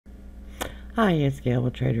Hi, it's Gail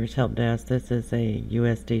with Traders Help Desk. This is a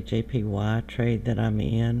USDJPY trade that I'm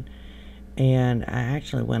in, and I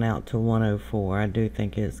actually went out to 104. I do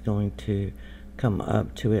think it's going to come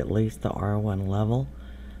up to at least the R1 level.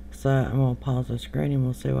 So I'm going to pause the screen and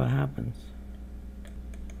we'll see what happens.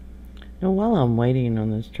 Now while I'm waiting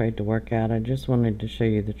on this trade to work out, I just wanted to show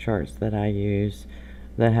you the charts that I use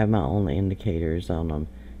that have my own indicators on them.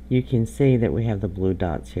 You can see that we have the blue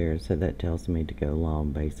dots here, so that tells me to go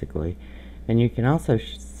long basically. And you can also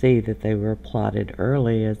see that they were plotted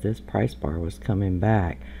early as this price bar was coming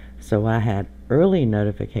back. So I had early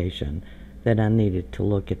notification that I needed to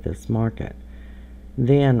look at this market.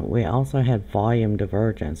 Then we also had volume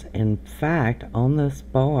divergence. In fact, on this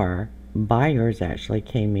bar, buyers actually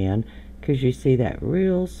came in because you see that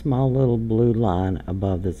real small little blue line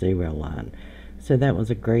above the zero line. So that was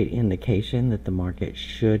a great indication that the market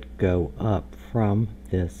should go up from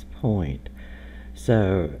this point.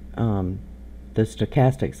 So the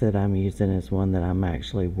stochastics that I'm using is one that I'm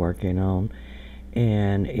actually working on,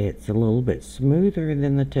 and it's a little bit smoother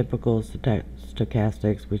than the typical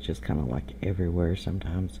stochastics, which is kind of like everywhere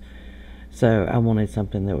sometimes. So I wanted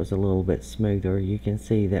something that was a little bit smoother. You can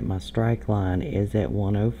see that my strike line is at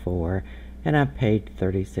 104, and I paid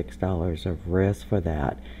 $36 of risk for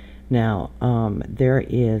that. Now there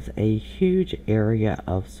is a huge area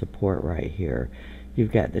of support right here.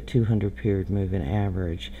 You've got the 200 period moving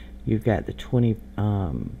average, you've got the 20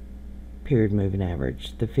 period moving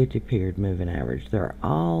average, the 50 period moving average. They're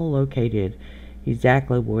all located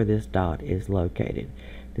exactly where this dot is located.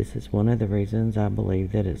 This is one of the reasons I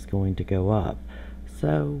believe that it's going to go up.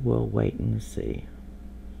 So we'll wait and see.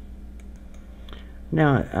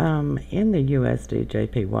 Now in the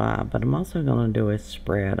USDJPY, but I'm also going to do a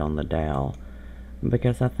spread on the Dow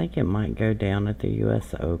because I think it might go down at the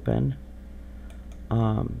US Open.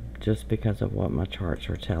 Just because of what my charts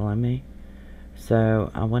are telling me.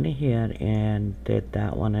 So I went ahead and did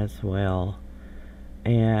that one as well,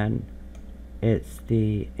 and it's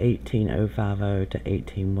the 18050 to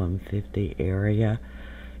 18150 area.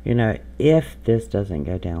 You know, if this doesn't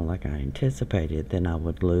go down like I anticipated, then I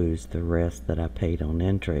would lose the rest that I paid on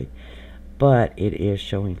entry, but it is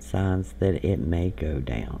showing signs that it may go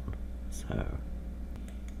down. So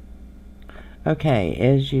okay,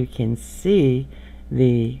 as you can see,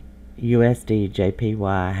 the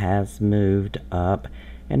USDJPY has moved up,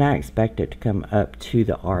 and I expect it to come up to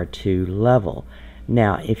the R2 level.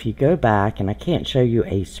 Now if you go back, and I can't show you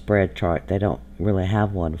a spread chart, they don't really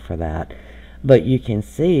have one for that, but you can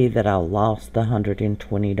see that I lost the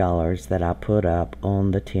 $120 that I put up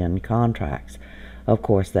on the 10 contracts. Of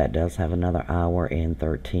course that does have another hour and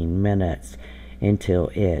 13 minutes until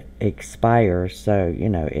it expires, so you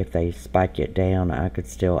know, if they spike it down, I could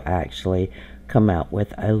still actually come out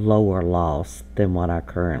with a lower loss than what I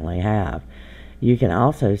currently have. You can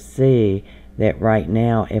also see that right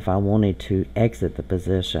now, if I wanted to exit the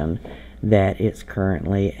position, that it's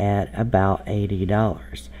currently at about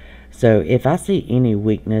 $80. So if I see any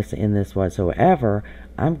weakness in this whatsoever,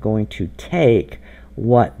 I'm going to take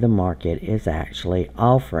what the market is actually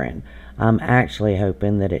offering. I'm actually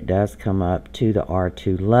hoping that it does come up to the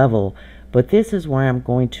R2 level, but this is where I'm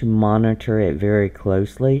going to monitor it very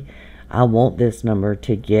closely. I want this number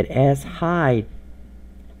to get as high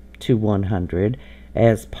to 100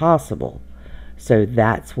 as possible. So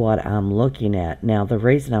that's what I'm looking at. Now the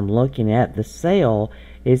reason I'm looking at the sale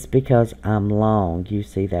is because I'm long. You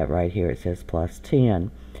see that right here, it says plus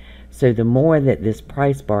 10. So the more that this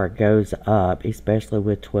price bar goes up, especially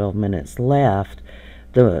with 12 minutes left,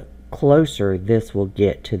 the closer this will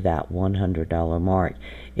get to that $100 mark.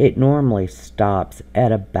 It normally stops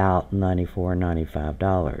at about $94,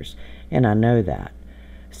 $95, and I know that.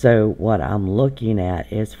 So what I'm looking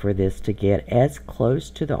at is for this to get as close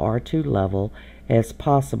to the R2 level as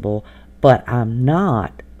possible, but I'm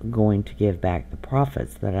not going to give back the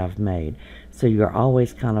profits that I've made. So you're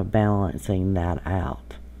always kind of balancing that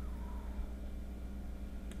out.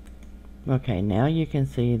 Okay, now you can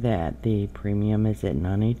see that the premium is at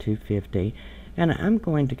 $92.50, and I'm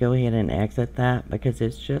going to go ahead and exit that because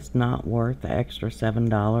it's just not worth the extra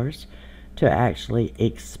 $7 to actually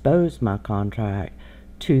expose my contract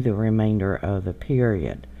to the remainder of the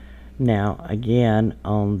period. Now again,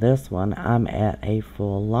 on this one I'm at a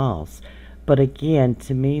full loss, but again,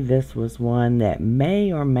 to me this was one that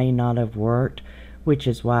may or may not have worked, which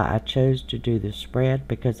is why I chose to do the spread,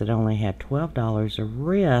 because it only had $12 of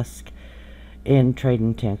risk in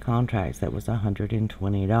trading 10 contracts. That was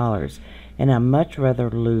 $120, and I'd much rather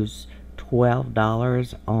lose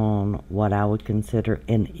 $12 on what I would consider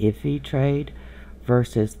an iffy trade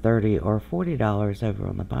versus $30 or $40 over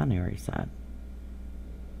on the binary side.